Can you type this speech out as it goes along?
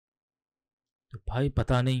भाई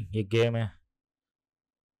पता नहीं, ये गेम है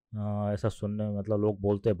ऐसा सुनने में, मतलब लोग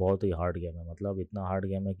बोलते हैं बहुत ही हार्ड गेम है, मतलब इतना हार्ड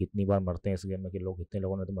गेम है, कितनी बार मरते हैं इस गेम में कि लोग, कितने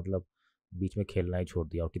लोगों ने तो मतलब बीच में खेलना ही छोड़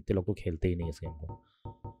दिया, और कितने लोग तो खेलते ही नहीं इस गेम को।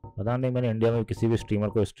 पता नहीं, मैंने इंडिया में किसी भी स्ट्रीमर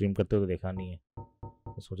को स्ट्रीम करते हुए तो देखा नहीं है,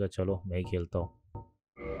 तो सोचा चलो मैं ही खेलता हूँ।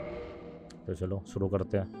 तो चलो शुरू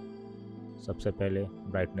करते हैं। सबसे पहले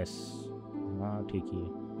ब्राइटनेस, हाँ ठीक ही है,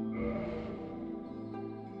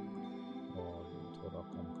 और थोड़ा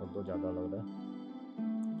कम कर दो, ज़्यादा लग रहा है।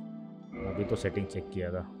 अभी तो सेटिंग चेक किया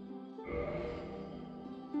था।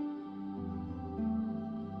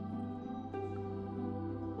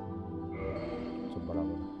 सब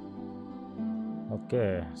बराबर है। ओके,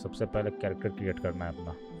 सबसे पहले कैरेक्टर क्रिएट करना है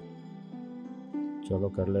अपना। चलो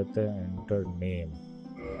कर लेते हैं एंटर नेम।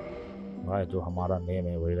 भाई जो हमारा नेम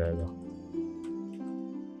है वही रहेगा।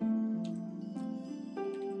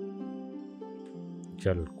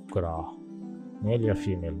 ZaLkOOkdA, मेल या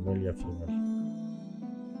फीमेल, मेल या फीमेल।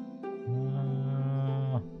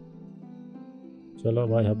 चलो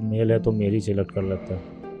भाई, अब मेल है तो मेल ही सिलेक्ट कर लेते हैं।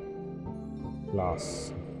 क्लास,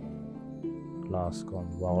 क्लास कौन,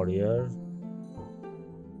 वॉरियर,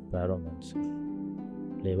 पैरोमेंसर,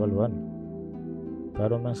 लेवल 1,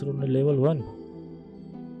 पैरोमेंसर उन्हें लेवल 1,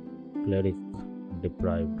 क्लेरिक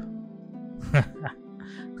डिप्राइव्ड।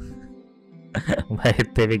 भाई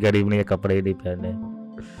इतने भी गरीब नहीं है, कपड़े ही नहीं पहने।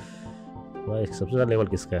 भाई सबसे ज़्यादा लेवल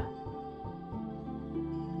किसका है?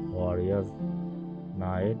 वॉरियर,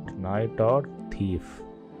 नाइट, नाइट और थीफ।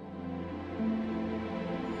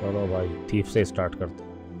 चलो भाई थीफ से स्टार्ट करते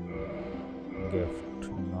हैं। Gift,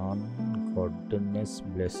 non goodness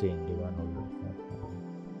blessing, divine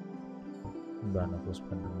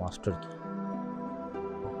master की,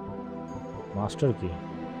 मास्टर की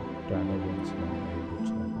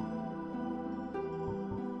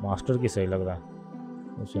मास्टर की सही लग रहा है।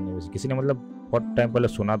 उसे नहीं, किसी ने मतलब बहुत टाइम पहले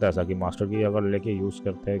सुना था ऐसा कि मास्टर की अगर लेके यूज़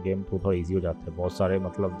करते हैं गेम तो थोड़ा इजी हो जाता है, बहुत सारे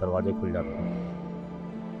मतलब दरवाजे खुल जाते हैं।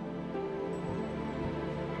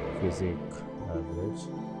 Physique average,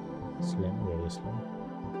 slim, very slim.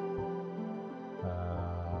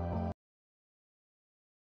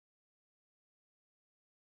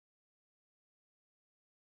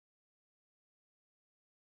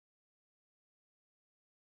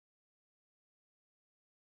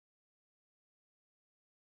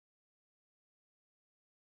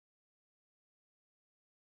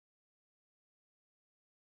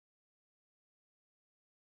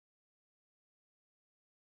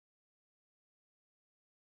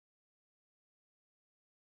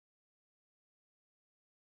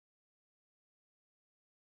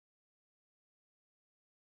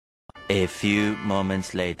 A few moments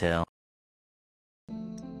later.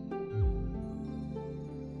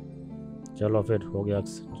 चलो फिर हो गया,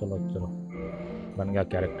 चलो चलो बन गया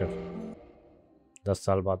कैरेक्टर। 10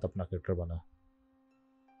 साल बाद अपना कैरेक्टर बना।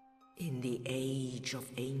 In the age of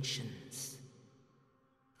ancients,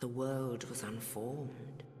 the world was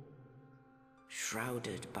unformed,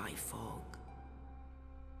 shrouded by fog.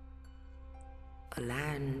 A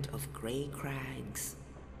land of grey crags,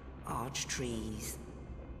 arched trees,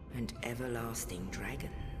 and everlasting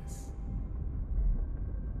dragons.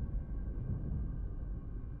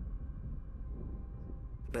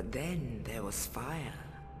 But then there was fire,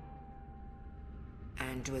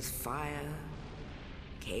 and with fire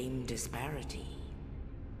came disparity.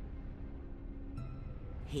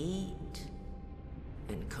 Heat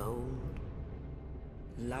and cold,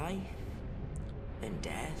 life and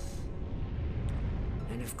death,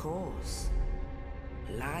 and of course,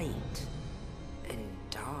 light and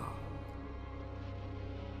dark.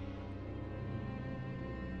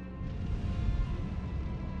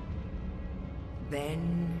 Then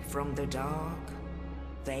from the dark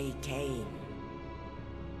they came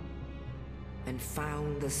and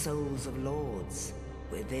found the souls of lords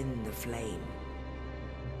within the flame.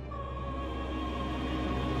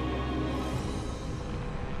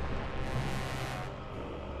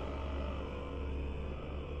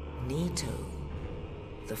 Nito,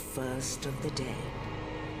 the first of the dead.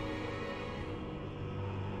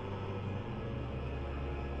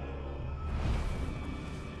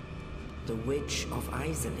 The Witch of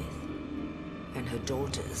Izalith and her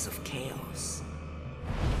daughters of Chaos.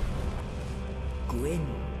 Gwyn,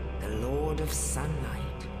 the Lord of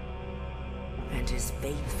Sunlight, and his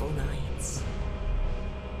faithful knights.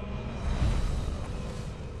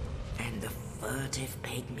 And the furtive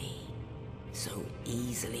pygmy, so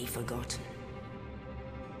easily forgotten.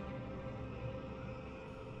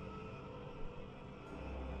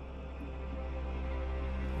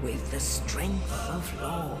 With the strength of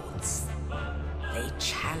lords, they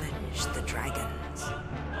challenged the dragons.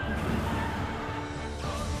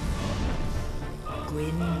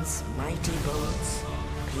 Gwyn's mighty bolts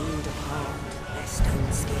peeled apart their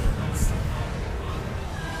stone scales.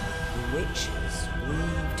 The witches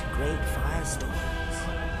weaved great firestorms.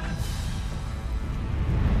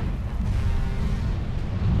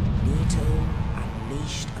 Leto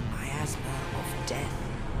unleashed a miasma of death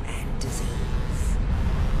and disease.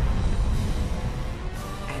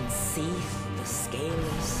 And Seath the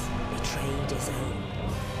Scaleless betrayed his own,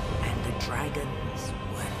 and the dragons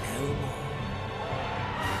were no more.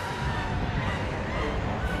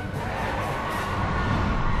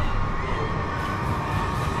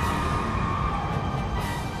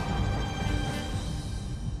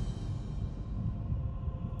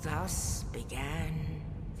 Thus began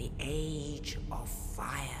the Age of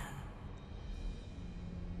Fire.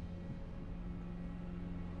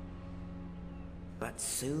 But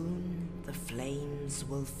soon the flames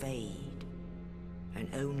will fade, and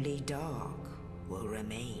only dark will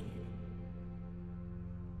remain.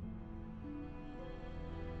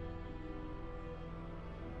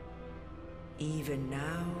 Even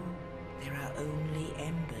now, there are only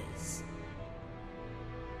embers,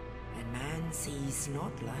 and man sees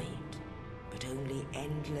not light, but only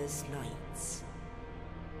endless nights.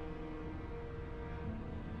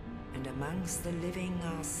 And amongst the living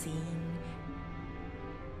are seen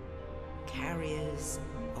carriers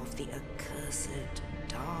of the accursed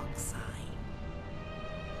dark sign.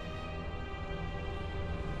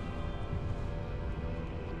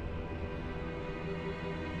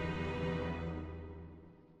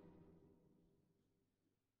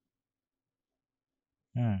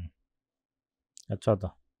 अच्छा था,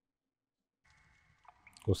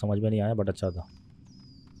 कुछ समझ में नहीं आया but अच्छा था।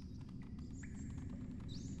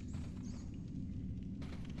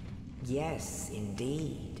 Yes,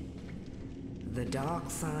 indeed. The dark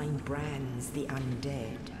sign brands the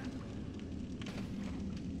undead.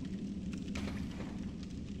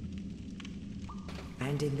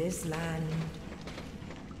 And in this land,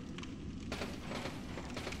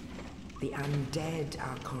 the undead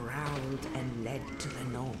are corralled and led to the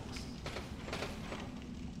north.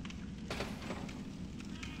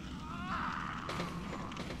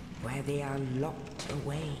 Where they are locked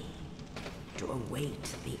away to await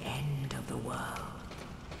the end of the world.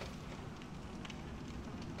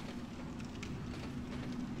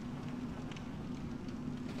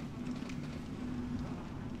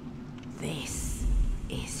 This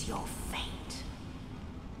is your fate.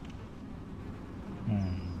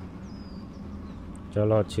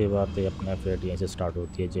 चलो अच्छी बात है, अपना fate यहीं से start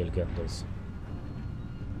होती है, jail के अंदर से।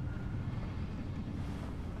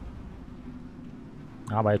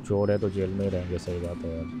 हाँ भाई, चोर है तो जेल में ही रहेंगे, सही बात है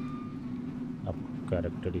यार। अब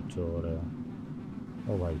कैरेक्टर ही चोर है।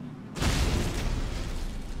 ओ भाई,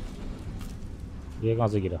 ये कहाँ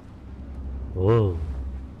से गिरा? ओह,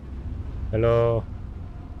 hello,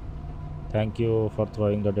 thank you for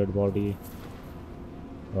throwing the dead body.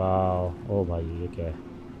 वाह, ओ भाई ये क्या है?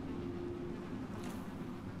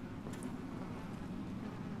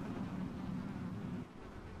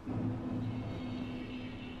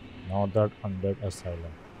 Now that Undead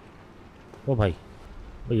Asylum। ओ भाई,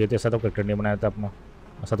 ये तो ऐसा तो कैरेक्टर नहीं बनाया था अपना,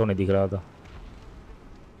 ऐसा तो नहीं दिख रहा था।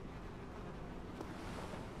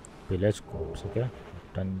 विलेज कोड से क्या?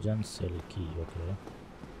 डंजन सेल की, ओके।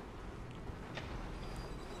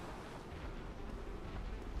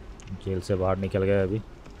 जेल से बाहर निकल गए अभी।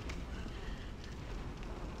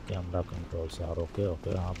 कैमरा कंट्रोल से यार, ओके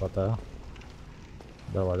ओके, हाँ पता है।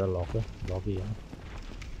 दरवाज़ा लॉक है, लॉक ही है।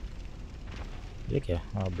 ये क्या?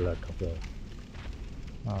 हाँ blood, okay.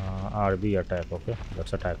 RB attack, okay,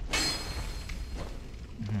 that's attack.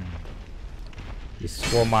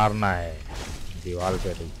 इसको मारना है दीवार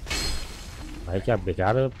पे रही। भाई क्या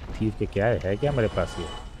बेकार थीफ के क्या है क्या मेरे पास ये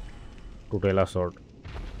टूटेला शॉट?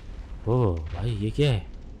 ओह भाई ये क्या है?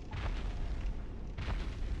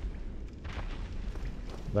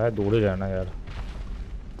 भाई दूर ही रहना यार,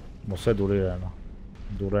 मुझसे दूर ही रहना।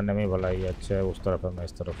 दूर रहने में भलाई, अच्छा है उस तरफ है, मैं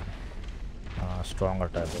इस तरफ हूँ। हाँ, strong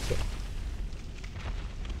attack, okay.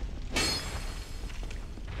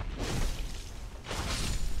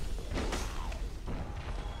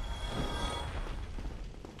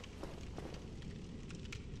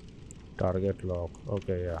 Target lock,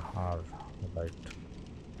 okay या हाँ राइट।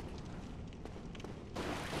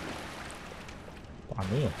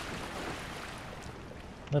 पानी है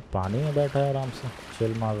भाई, पानी में बैठा है आराम से,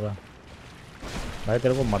 चिल मार रहा है। भाई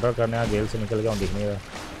तेरे को मर्डर करने यहाँ जेल से निकल गया हूँ, दिख नहीं रहा।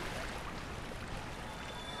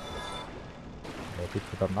 बहुत ही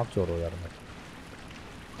खतरनाक चोर हो यार मैं।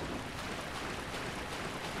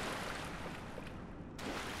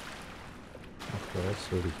 ओके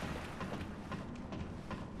सीढ़ी,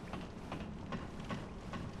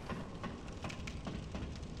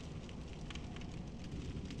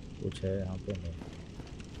 कुछ है यहाँ पे? नहीं।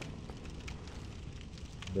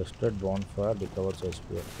 डिस्ट्रेड bonfire recovers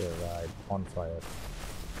HP. Okay right, bonfire.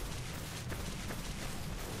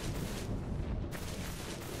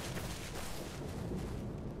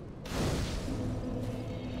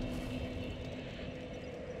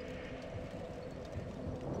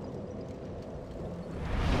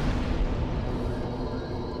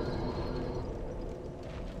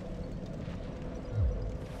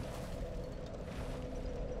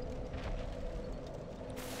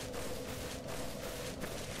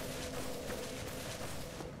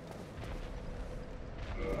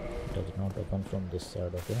 Does not open from this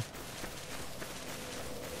side, okay?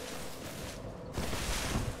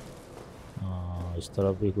 हाँ, इस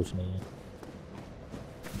तरफ भी कुछ नहीं है।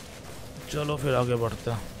 चलो फिर आगे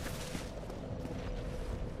बढ़ते हैं।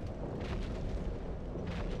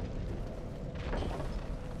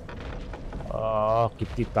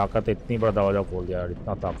 कितनी ताकत है, इतनी बड़ा दरवाजा खोल दिया यार,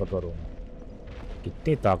 इतना ताकतवर हूँ।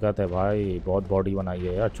 कितनी ताकत है भाई, बहुत बॉडी बनाई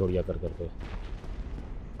है यार चोरिया कर करके।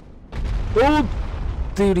 ओ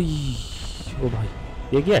तेरी, ओ भाई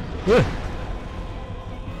ये क्या है?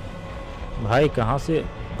 भाई कहाँ से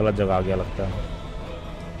गलत जगह आ गया लगता है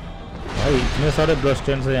भाई। इतने सारे ब्लड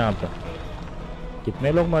स्टेन्स हैं यहाँ पे,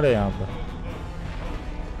 कितने लोग मरे यहाँ पे?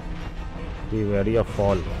 दी very of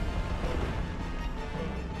fall.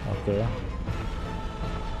 Okay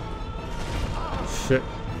shit,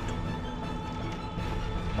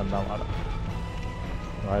 बंदा मारा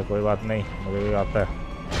भाई। कोई बात नहीं, मुझे भी आता है।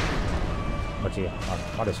 बचिए, मार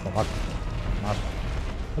मार इसको, मार मार।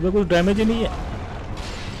 अबे कुछ डैमेज ही नहीं है।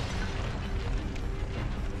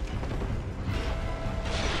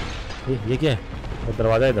 ये क्या है? वो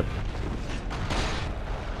दरवाजा इधर।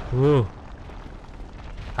 ओह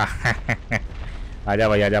आजा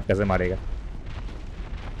भाई आजा, आप कैसे मारेगा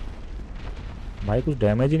भाई? कुछ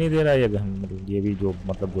डैमेज ही नहीं दे रहा है ये गन। मतलब ये भी जो,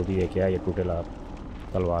 मतलब जो भी है, क्या है ये टूटेला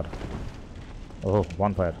तलवार। ओह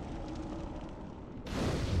बॉनफायर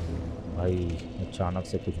भाई, अचानक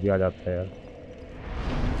से कुछ भी आ जाता है यार।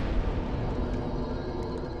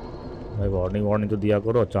 भाई वार्निंग तो दिया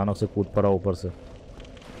करो, अचानक से कूद पड़ा ऊपर से।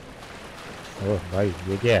 ओह भाई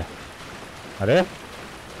ये क्या है? अरे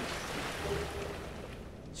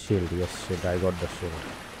shield, yes shit, I got the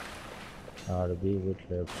shield. RB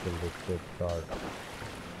with left shield equip card.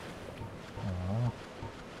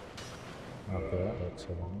 Okay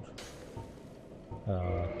excellent.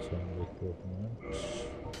 Change equipment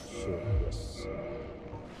shield, yes.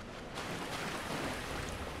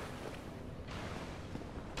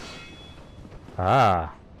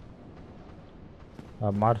 हाँ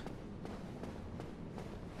अब मार।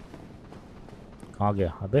 कहाँ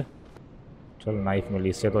गया? अबे चल, नाइफ मिली,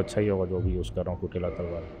 इससे तो अच्छा ही होगा जो भी यूज़ कर रहा हूँ, कुटिला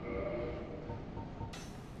तलवार।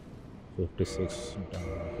 56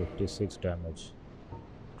 डैमेज,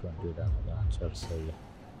 20 डैमेज। अच्छा सही है।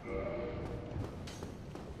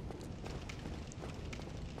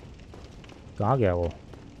 कहाँ गया वो?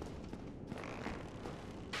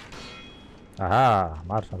 हाँ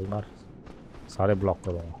मार, अभी मार, सारे ब्लॉक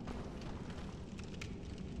करूँगा।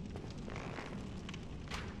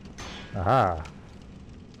 हाँ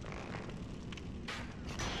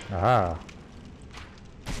हाँ,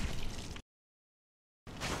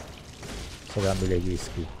 सजा मिलेगी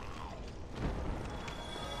इसकी।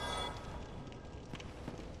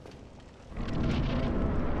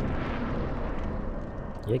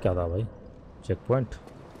 ये क्या था भाई? चेक पॉइंट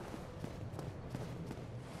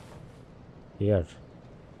यार,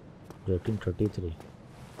 रेटिंग 33।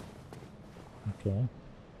 ओके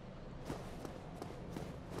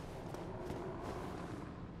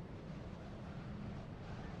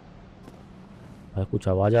भाई, कुछ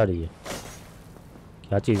आवाज़ आ रही है,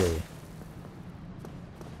 क्या चीज़ है ये?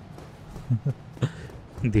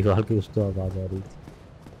 दीवार की उस तो आवाज़ आ रही थी।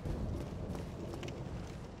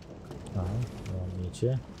 हाँ यहाँ नीचे,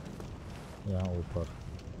 यहाँ ऊपर।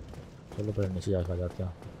 चलो फिर नीचे जाकर जाते हैं।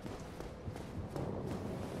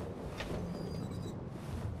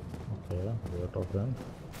 Okay wait open.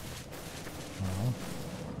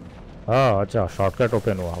 हाँ अच्छा, शॉर्टकट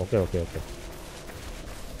ओपन हुआ। Okay okay okay,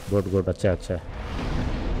 good good, अच्छा अच्छा।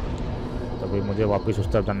 तभी मुझे वापस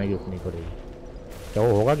उस तरफ जाने की रुकनी पड़ेगी। क्या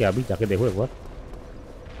वो होगा क्या? अभी जाके देखो एक बार।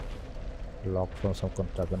 Lock from some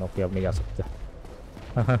construction. Okay अब नहीं जा सकते।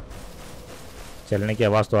 चलने की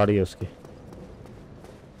आवाज़ तो आ रही है उसकी।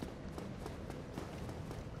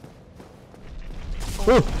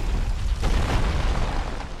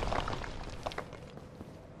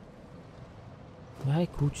 भाई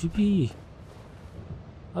कुछ भी।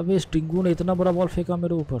 अबे स्टिंगू ने इतना बड़ा बॉल फेंका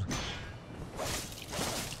मेरे ऊपर।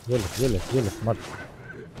 ये ले मत।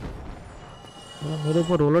 मेरे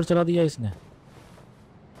ऊपर रोलर चला दिया इसने।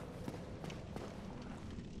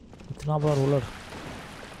 इतना बड़ा रोलर।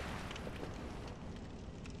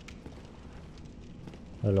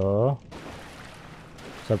 हेलो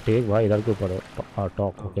सब ठीक भाई, इधर के ऊपर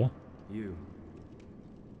talk okay.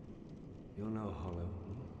 You're no hollow.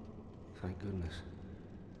 Thank goodness.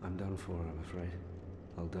 I'm done for, I'm afraid.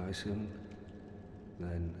 I'll die soon,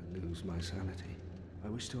 then lose my sanity. I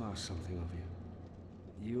wish to ask something of you.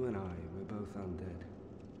 You and I, we're both undead.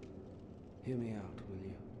 Hear me out, will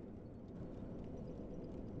you?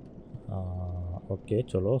 Okay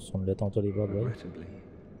चलो सुन लेता हूँ थोड़ी बात भाई। Regrettably,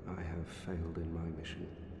 I have failed in my mission.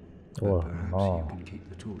 Oh, But perhaps no. you can keep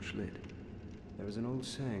the torch lit. There is an old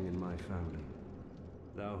saying in my family.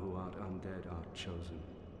 Thou who art undead art chosen.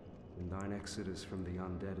 In thine exodus from the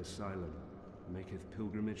undead asylum, maketh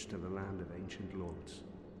pilgrimage to the land of ancient lords.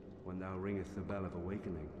 When thou ringeth the bell of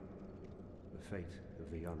awakening, the fate of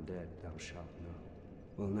the undead thou shalt know.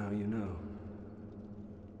 Well, now you know.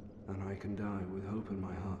 And I can die with hope in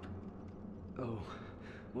my heart. Oh,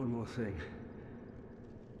 one more thing.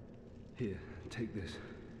 Here, take this.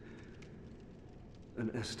 An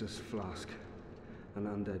Estus flask. An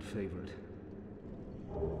undead favorite.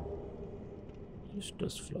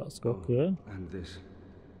 Estus flask, okay. And this.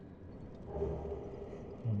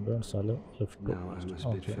 Undead Asylum. Now I must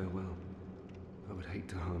bid farewell. I would hate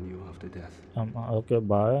to harm you after death. Okay,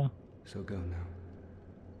 bye. So go now.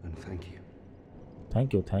 And thank you.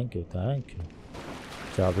 Thank you thank you thank you.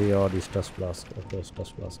 चाबी और स्टस flask okay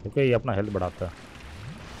स्टस flask okay ये अपना health बढ़ाता है।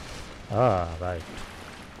 हाँ right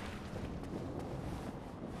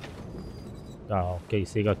हाँ okay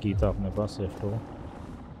इसी का की था अपने पास सेफ तो।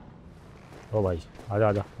 ओ भाई आजा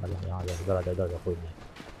आजा आजा यहाँ आजा इधर आजा इधर आजा कोई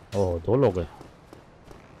नहीं। ओह दो लोग हैं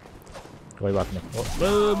कोई बात नहीं।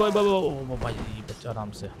 ओ भाई बच्चा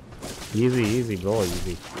आराम से इजी इजी ब्रो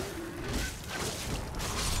इजी।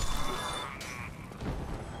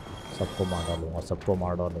 सबको मार डालूंगा सबको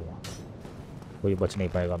मार डालूंगा कोई बच नहीं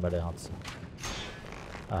पाएगा मेरे हाथ से।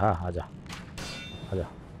 हाँ आजा आजा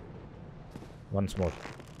वंस मोर।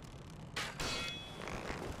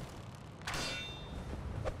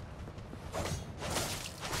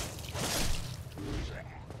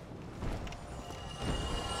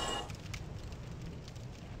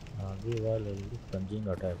 आगे वाले पंजिंग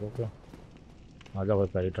अटैक हो क्या। आजा कोई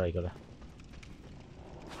पहले ट्राई करें।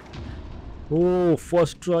 ओह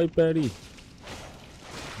फर्स्ट ट्राई पैरी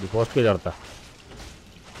डिफॉस्ट पे जाता।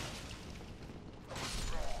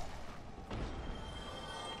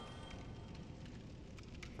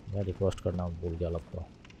 मैं रिक्वेस्ट करना भूल गया लगता है।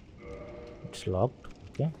 इट्स लॉक्ड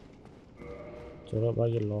ओके चलो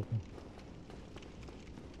भाई ये लॉक है।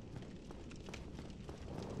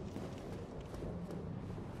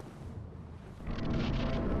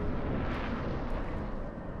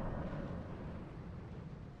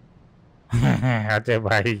 अच्छा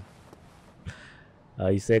भाई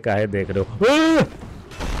ऐसे काहे देख रहे हो।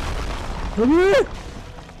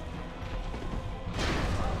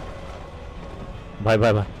 भाई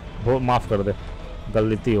भाई भाई वो माफ कर दे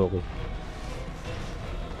गलती हो गई।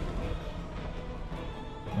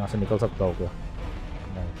 यहाँ से निकल सकता हो क्या।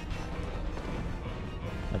 नहीं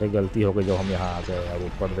अरे गलती हो गई जो हम यहाँ आ गए। अब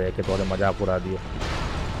ऊपर देख के थोड़े मजाक उड़ा दिए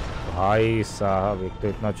भाई साहब। एक तो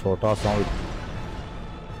इतना छोटा साउंड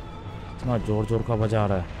इतना जोर जोर का बजा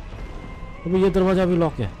रहा है। अभी ये दरवाजा भी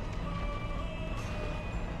लॉक है।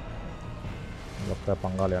 लगता है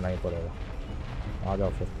पंगा लेना ही पड़ेगा। आ जाओ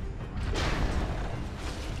फिर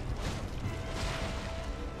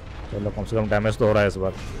चलो कम से कम डैमेज तो हो रहा है इस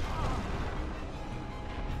बार।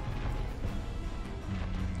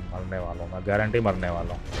 मरने वाला हूँ मैं गारंटी मरने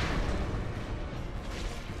वाला हूँ।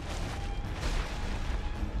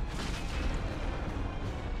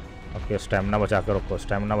 ओके स्टैमिना बचा के रखो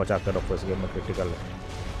स्टैमिना बचा के रखो इस गेम में क्रिटिकल है।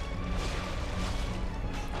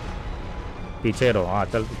 पीछे रहो हाँ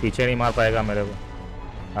चल पीछे नहीं मार पाएगा मेरे को।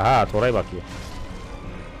 हाँ थोड़ा ही बाकी है।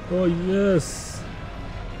 Oh yes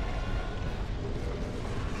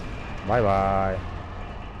bye bye.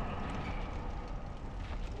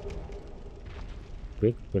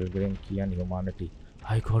 Big Pilgrim की and humanity.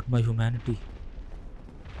 I got my humanity.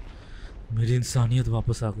 मेरी इंसानियत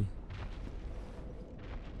वापस आ गई।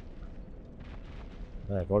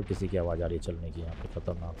 एक और किसी की आवाज़ आ रही है चलने की यहाँ पे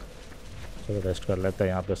खतरनाक। चलो रेस्ट कर लेते हैं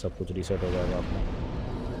यहाँ पे सब कुछ रीसेट हो जाएगा अपना।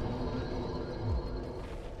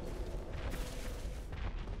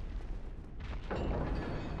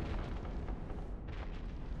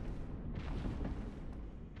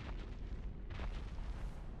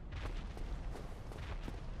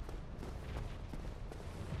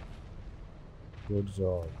 Good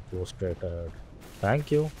job go straight ahead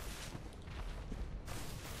thank you.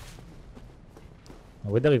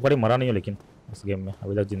 अभी तक एक बार मरा नहीं हो लेकिन इस गेम में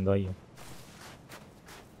अभी तक जिंदा ही हूँ।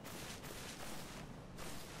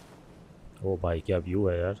 ओ भाई क्या व्यू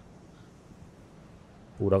है यार,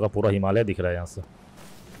 पूरा का पूरा हिमालय दिख रहा है यहाँ से।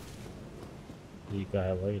 ठीक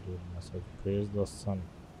है भाई, प्रेज द सन।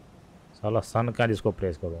 साला सन का जिसको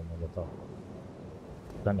प्रेस करूँ मैं, बताओ।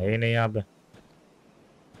 सन है ही नहीं यहाँ पे।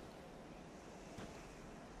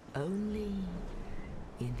 Only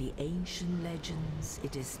in the ancient legends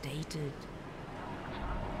it is stated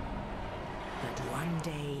that one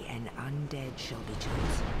day an undead shall be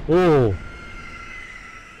chosen. ओह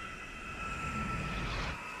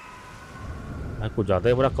भाई, कुछ ज़्यादा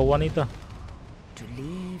ही बड़ा कौवा नहीं था। To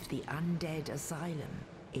leave the undead asylum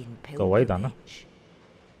in कौवा ही था ना? pilgrimage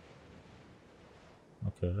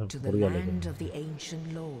ओके, to the बढ़िया land लेकिन। of the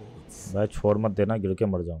ancient lords. भाई छोड़ मत देना, गिर के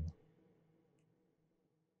मर जाऊंगा।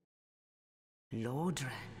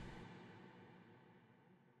 Lordran